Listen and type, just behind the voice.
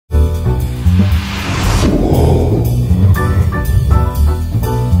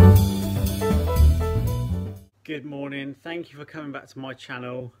Good morning, thank you for coming back to my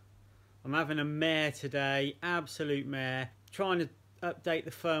channel. I'm having a mare today, absolute mare. Trying to update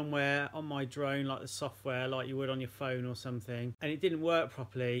the firmware on my drone, like the software, like you would on your phone or something, and it didn't work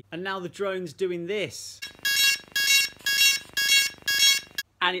properly. And now the drone's doing this.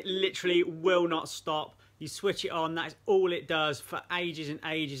 And it literally will not stop. You switch it on, that's all it does for ages and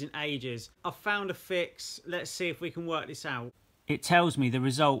ages and ages. I've found a fix, let's see if we can work this out. It tells me the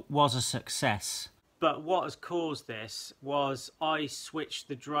result was a success. But what has caused this was I switched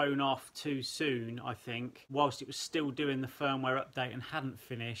the drone off too soon, I think, whilst it was still doing the firmware update and hadn't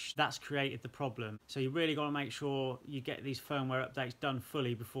finished. That's created the problem. So you really got to make sure you get these firmware updates done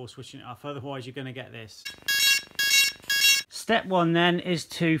fully before switching it off, otherwise you're going to get this. Step one then is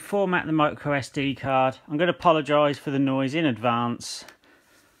to format the micro SD card. I'm going to apologise for the noise in advance.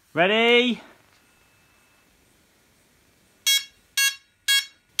 Ready?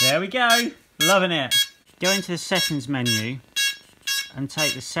 There we go. Loving it. Go into the settings menu and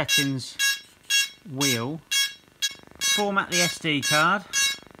take the settings wheel. Format the SD card.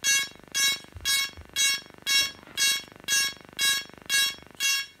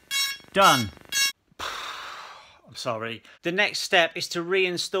 Done. I'm sorry. The next step is to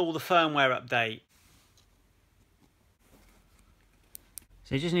reinstall the firmware update.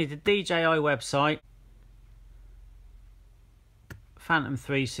 So you just need the DJI website, Phantom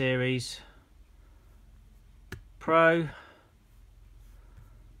 3 series, Pro,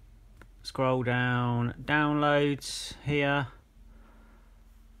 scroll down, downloads here,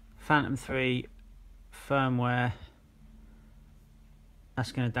 Phantom 3 firmware,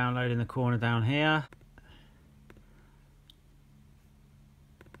 that's going to download in the corner down here.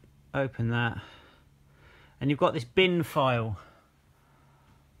 Open that, and you've got this bin file.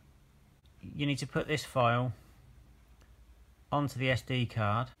 You need to put this file onto the SD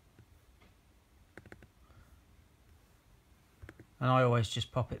card, and I always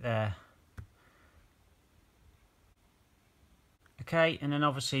just pop it there. Okay, and then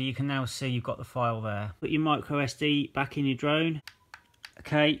obviously you can now see you've got the file there. Put your micro SD back in your drone.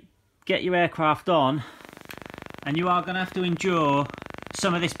 Okay, get your aircraft on, and you are going to have to endure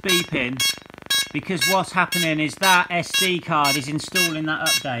some of this beeping, because what's happening is that SD card is installing that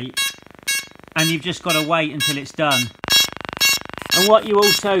update, and you've just got to wait until it's done. And what you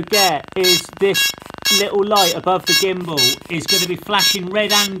also get is this little light above the gimbal is going to be flashing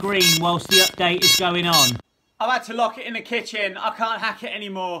red and green whilst the update is going on. I've had to lock it in the kitchen, I can't hack it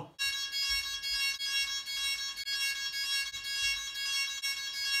anymore.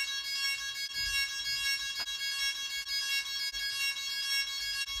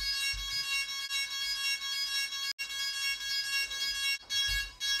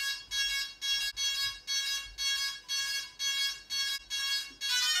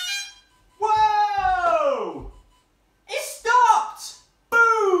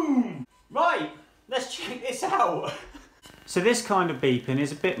 So this kind of beeping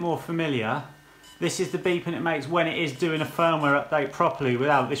is a bit more familiar. This is the beeping it makes when it is doing a firmware update properly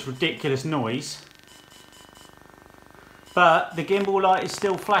without this ridiculous noise. But the gimbal light is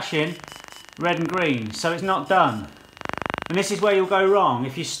still flashing red and green, so it's not done. And this is where you'll go wrong.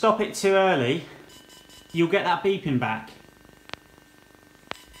 If you stop it too early, you'll get that beeping back.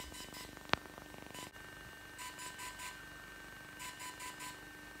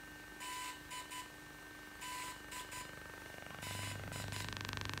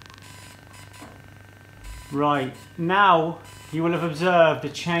 Right, now you will have observed a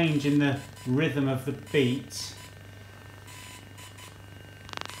change in the rhythm of the beat.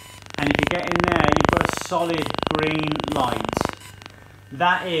 And if you get in there, you've got a solid green light.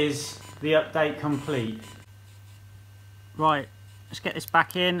 That is the update complete. Right, let's get this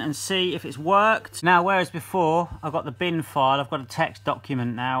back in and see if it's worked. Now, whereas before I've got the bin file, I've got a text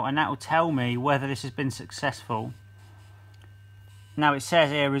document now, and that will tell me whether this has been successful. Now it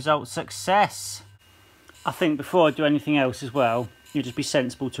says here, result success. I think before I do anything else as well, you'll just be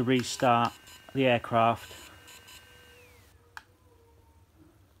sensible to restart the aircraft.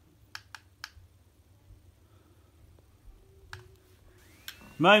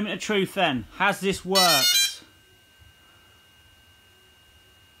 Moment of truth then. Has this worked?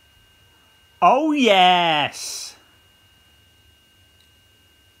 Oh yes!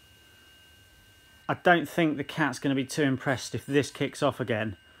 I don't think the cat's going to be too impressed if this kicks off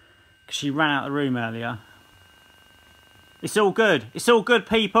again, because she ran out of the room earlier. It's all good. It's all good,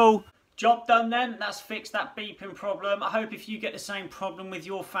 people. Job done then. That's fixed that beeping problem. I hope if you get the same problem with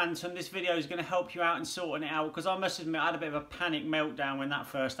your Phantom, this video is going to help you out in sorting it out, because I must admit I had a bit of a panic meltdown when that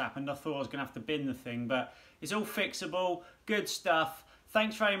first happened. I thought I was going to have to bin the thing, but it's all fixable. Good stuff.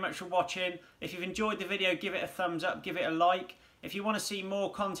 Thanks very much for watching. If you've enjoyed the video, give it a thumbs up, give it a like. If you want to see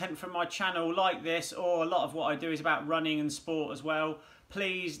more content from my channel like this, or a lot of what I do is about running and sport as well,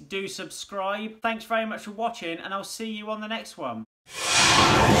 please do subscribe. Thanks very much for watching, and I'll see you on the next one.